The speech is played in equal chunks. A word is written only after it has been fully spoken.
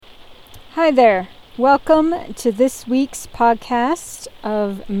Hi there. Welcome to this week's podcast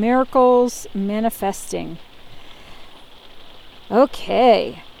of Miracles Manifesting.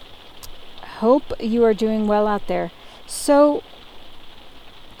 Okay. Hope you are doing well out there. So,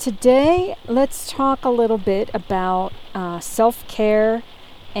 today let's talk a little bit about self-care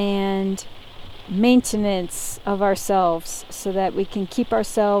and maintenance of ourselves so that we can keep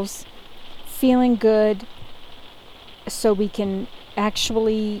ourselves feeling good, so we can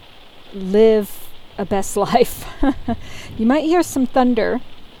actually live a best life. You might hear some thunder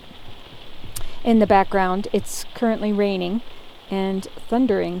in the background. It's currently raining and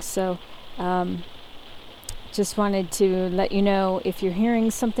thundering, so just wanted to let you know if you're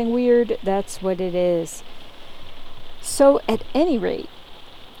hearing something weird, that's what it is. So at any rate,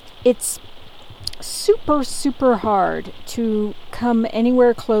 it's super hard to come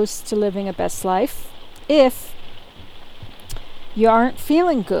anywhere close to living a best life if you aren't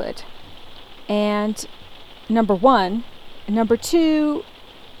feeling good. And number one. Number two,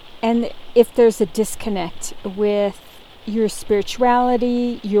 and if there's a disconnect with your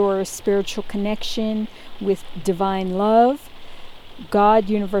spirituality, your spiritual connection with divine love, God,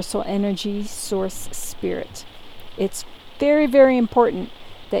 universal energy, source, spirit. It's very important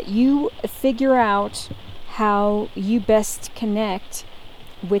that you figure out how you best connect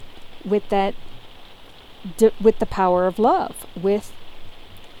with that, with the power of love, with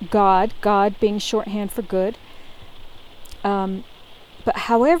God being shorthand for good. But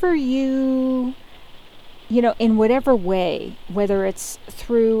however you in whatever way, whether it's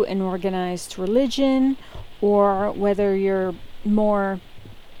through an organized religion or whether it's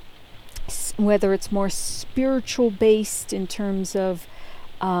more spiritual based in terms of,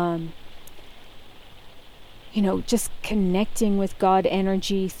 just connecting with God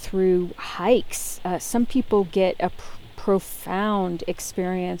energy through hikes. Some people get a profound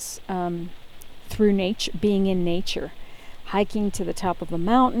experience through nature, being in nature, hiking to the top of a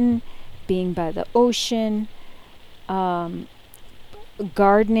mountain, being by the ocean,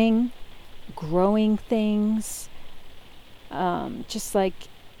 gardening, growing things, just like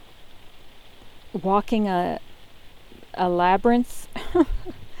walking a labyrinth,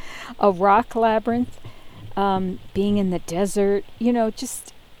 a rock labyrinth, being in the desert,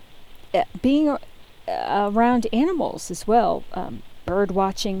 just being around animals as well, bird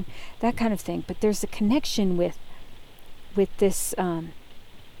watching, that kind of thing. But there's a connection with this,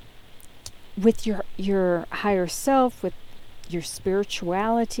 with your higher self, with your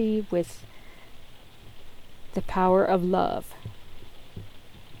spirituality, with the power of love.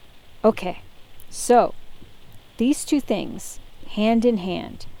 Okay, so these two things, hand in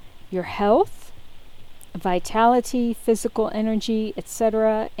hand, your health, vitality, physical energy,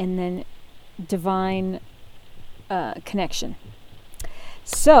 etc., and then divine connection.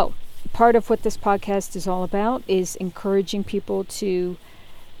 So, part of what this podcast is all about is encouraging people to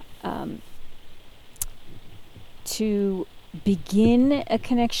begin a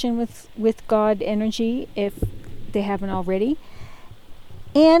connection with God energy if they haven't already,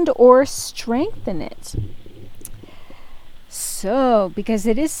 and or strengthen it. So, because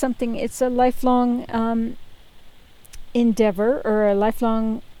it is something, it's a lifelong endeavor, or a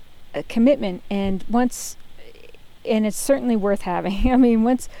lifelong commitment, and it's certainly worth having. I mean,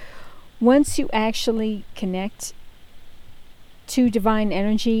 once you actually connect to divine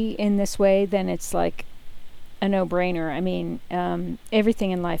energy in this way, then it's like a no-brainer. I mean,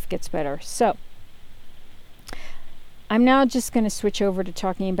 everything in life gets better. So I'm now just going to switch over to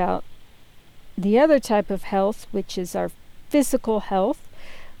talking about the other type of health, which is our physical health,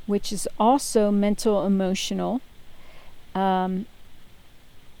 which is also mental, emotional,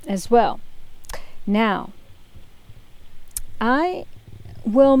 as well. Now, I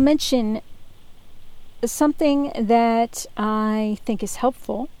will mention something that I think is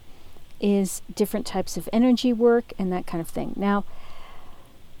helpful is different types of energy work and that kind of thing. Now,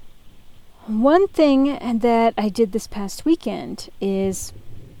 one thing that I did this past weekend is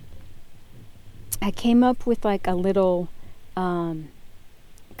I came up with like a little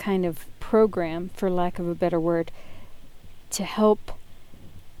kind of program, for lack of a better word, to help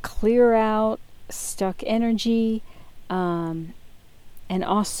clear out stuck energy, and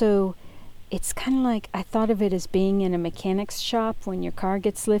also it's kind of like, I thought of it as being in a mechanic's shop when your car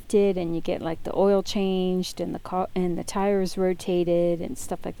gets lifted and you get like the oil changed and the tires rotated and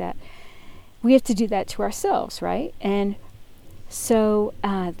stuff like that. We have to do that to ourselves, right? And so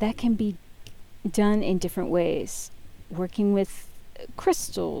that can be done in different ways, working with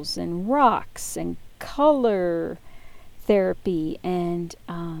crystals and rocks and color therapy and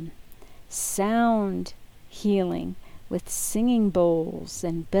sound healing, with singing bowls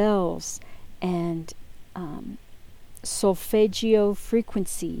and bells and solfeggio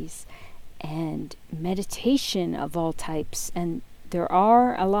frequencies and meditation of all types. And there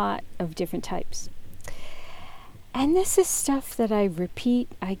are a lot of different types. And this is stuff that I repeat,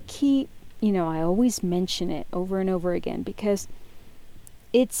 I always mention it over and over again because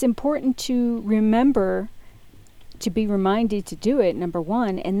it's important to remember, to be reminded to do it, number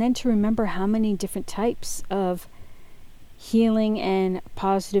one, and then to remember how many different types of healing and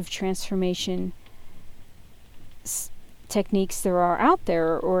positive transformation techniques there are out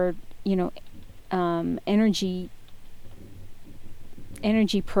there, or energy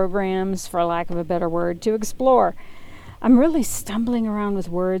programs, for lack of a better word, to explore. I'm really stumbling around with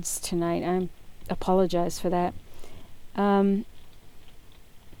words tonight. I apologize for that.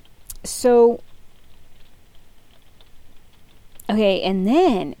 Okay, and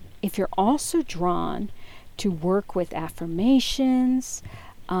then if you're also drawn to work with affirmations,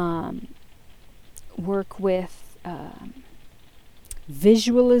 work with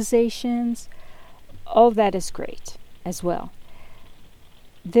visualizations, all that is great as well.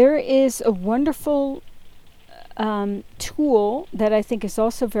 There is a wonderful tool that I think is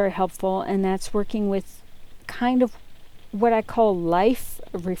also very helpful, and that's working with kind of what I call life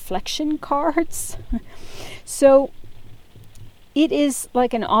reflection cards. So it is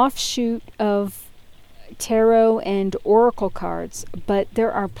like an offshoot of tarot and oracle cards, but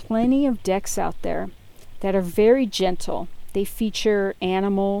there are plenty of decks out there that are very gentle. They feature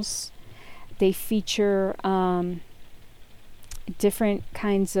animals. They feature different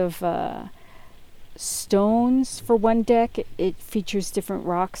kinds of stones for one deck. It features different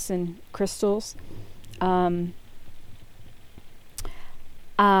rocks and crystals. But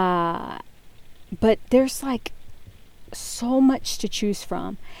there's like so much to choose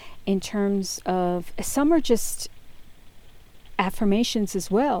from in terms of, some are just affirmations as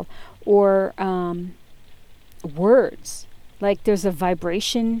well, or words. Like there's a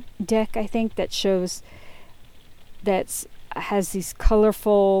vibration deck, I think, that shows, has these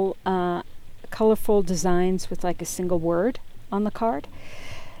colorful designs with like a single word on the card.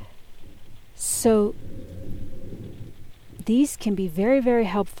 So these can be very, very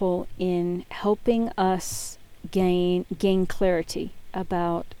helpful in helping us gain clarity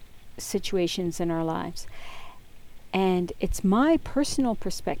about situations in our lives. And it's my personal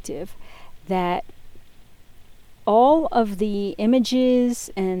perspective that all of the images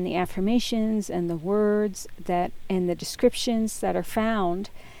and the affirmations and the words and the descriptions that are found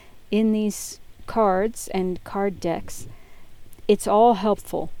in these cards and card decks, it's all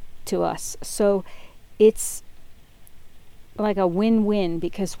helpful to us. So it's like a win-win,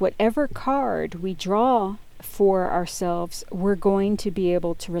 because whatever card we draw for ourselves, we're going to be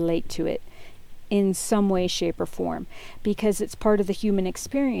able to relate to it in some way, shape, or form, because it's part of the human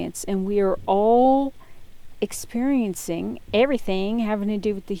experience, and we are all experiencing everything having to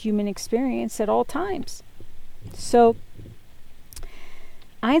do with the human experience at all times. So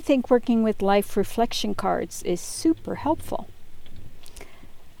I think working with life reflection cards is super helpful.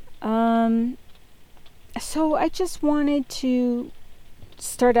 So I just wanted to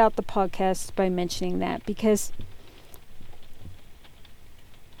start out the podcast by mentioning that, because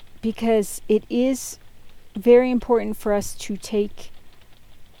it is very important for us to take,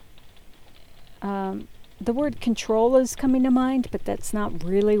 the word control is coming to mind, but that's not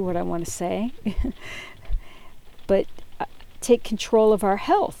really what I want to say. But take control of our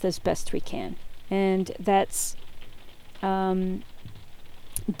health as best we can. And that's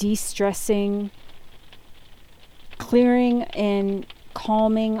de-stressing, clearing and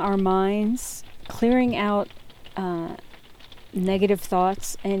calming our minds, clearing out negative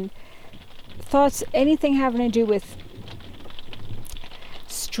thoughts, and thoughts, anything having to do with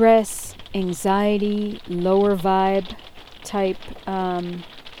stress, anxiety, lower vibe type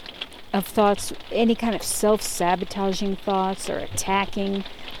of thoughts, any kind of self-sabotaging thoughts or attacking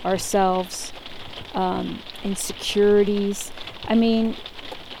ourselves, insecurities. I mean,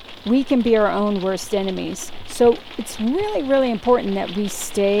 we can be our own worst enemies. So it's really, really important that we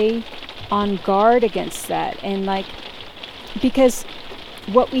stay on guard against that. And because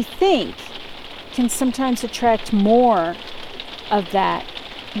what we think can sometimes attract more of that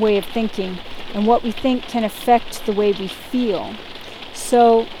way of thinking, and what we think can affect the way we feel.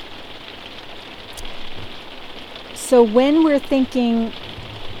 So when we're thinking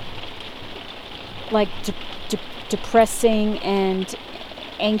like depressing and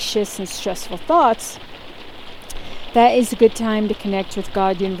anxious and stressful thoughts, that is a good time to connect with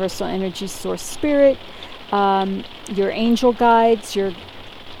God, Universal Energy, Source, Spirit, your angel guides, your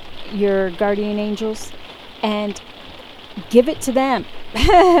guardian angels, and give it to them.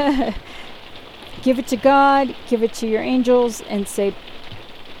 Give it to God, give it to your angels, and say,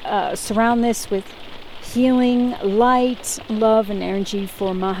 surround this with healing, light, love, and energy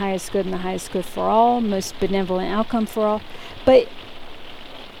for my highest good and the highest good for all, most benevolent outcome for all. But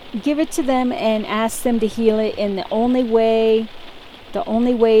give it to them and ask them to heal it in the only ways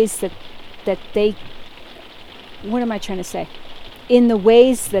that they, what am I trying to say? In the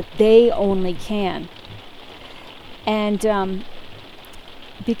ways that they only can. And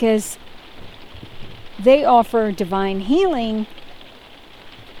because they offer divine healing,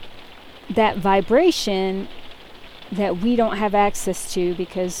 that vibration that we don't have access to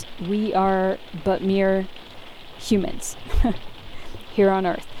because we are but mere humans here on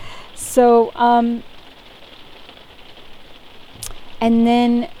earth. So, and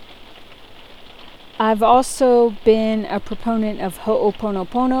then I've also been a proponent of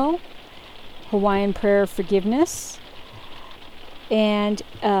Ho'oponopono, Hawaiian prayer of forgiveness. And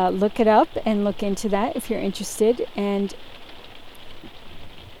look it up and look into that if you're interested, and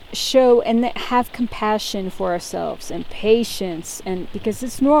show and have compassion for ourselves and patience, and because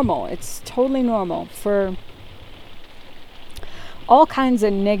it's normal, it's totally normal for all kinds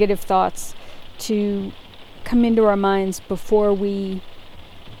of negative thoughts to come into our minds before we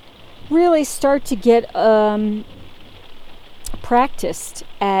really start to get practiced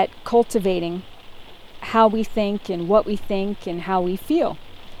at cultivating how we think and what we think and how we feel.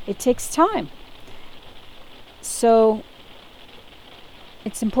 It takes time. So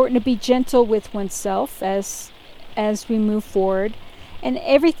it's important to be gentle with oneself as we move forward, and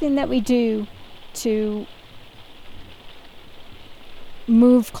everything that we do to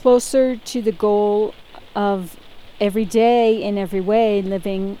move closer to the goal of every day in every way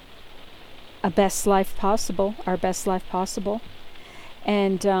living our best life possible,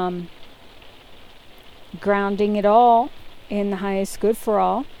 and grounding it all in the highest good for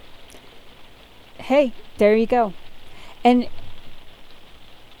all. Hey, there you go. And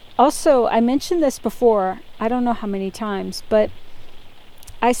also, I mentioned this before, I don't know how many times, but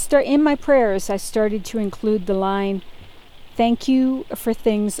in my prayers, I started to include the line, "Thank you for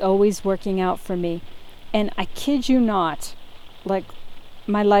things always working out for me." And I kid you not, like,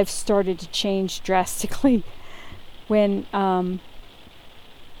 my life started to change drastically when I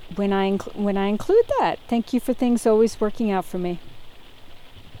include that. Thank you for things always working out for me.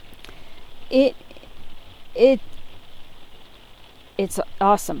 It's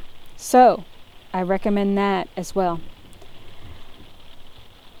awesome. So I recommend that as well.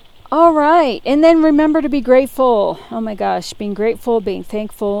 All right, and then remember to be grateful. Oh my gosh, being grateful, being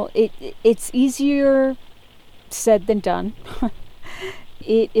thankful. It's easier said than done.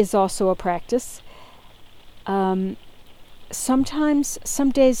 It is also a practice. Sometimes, some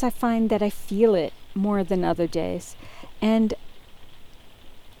days I find that I feel it more than other days. And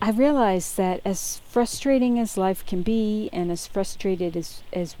I realize that as frustrating as life can be, and as frustrated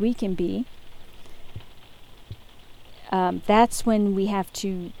as we can be, that's when we have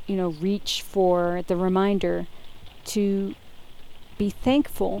to, reach for the reminder to be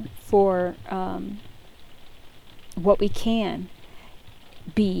thankful for what we can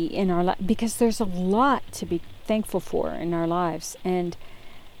be in our life, because there's a lot to be thankful for in our lives, and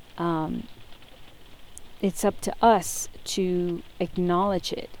it's up to us to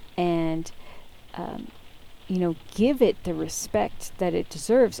acknowledge it and give it the respect that it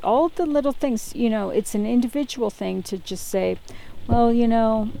deserves. All the little things, it's an individual thing to just say, well,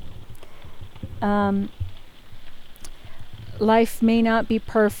 life may not be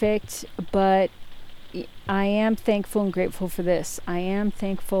perfect, but I am thankful and grateful for this. I am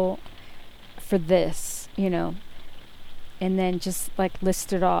thankful for this, and then just like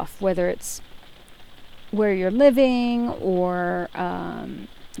list it off, whether it's where you're living or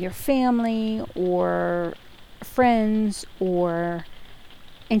your family or friends or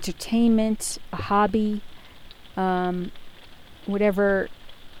entertainment, a hobby, whatever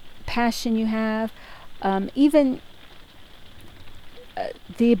passion you have, even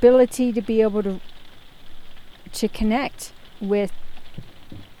the ability to be able to connect with,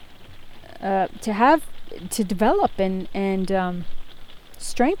 to develop and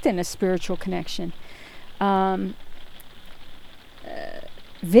strengthen a spiritual connection.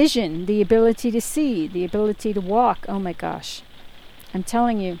 Vision, the ability to see, the ability to walk. Oh my gosh. I'm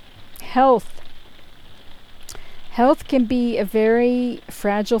telling you, health can be a very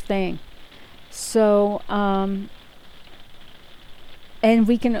fragile thing. So, and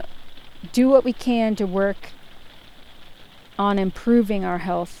we can do what we can to work on improving our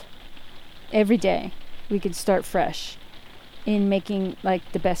health every day. We can start fresh in making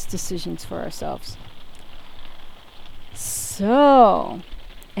the best decisions for ourselves. So,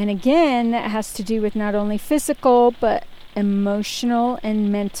 and again, that has to do with not only physical, but emotional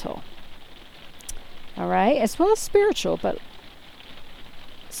and mental. All right, as well as spiritual, but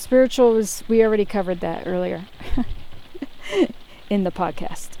spiritual was, we already covered that earlier in the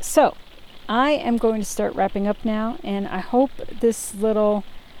podcast. So, I am going to start wrapping up now, and I hope this little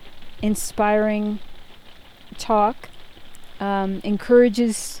inspiring talk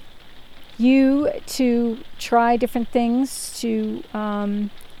encourages you to try different things, to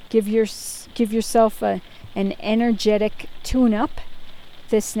give yourself an energetic tune-up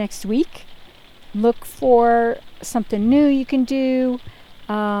this next week. Look for something new you can do.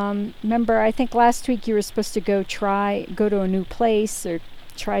 Remember, I think last week you were supposed to go to a new place or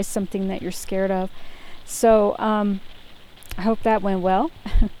try something that you're scared of. So I hope that went well.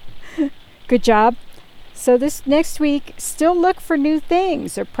 Good job. So this next week, still look for new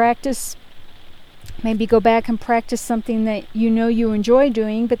things or practice. Maybe go back and practice something that you know you enjoy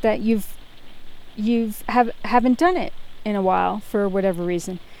doing, but that haven't done it in a while for whatever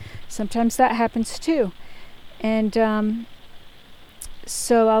reason. Sometimes that happens too. And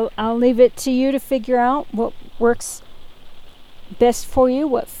so I'll leave it to you to figure out what works best for you,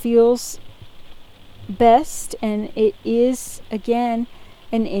 what feels best, and it is, again,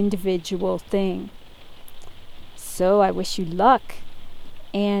 an individual thing. So I wish you luck,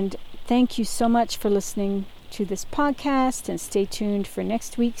 and thank you so much for listening to this podcast, and stay tuned for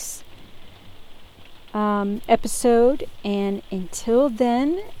next week's episode. And until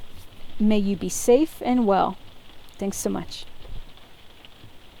then, may you be safe and well. Thanks so much.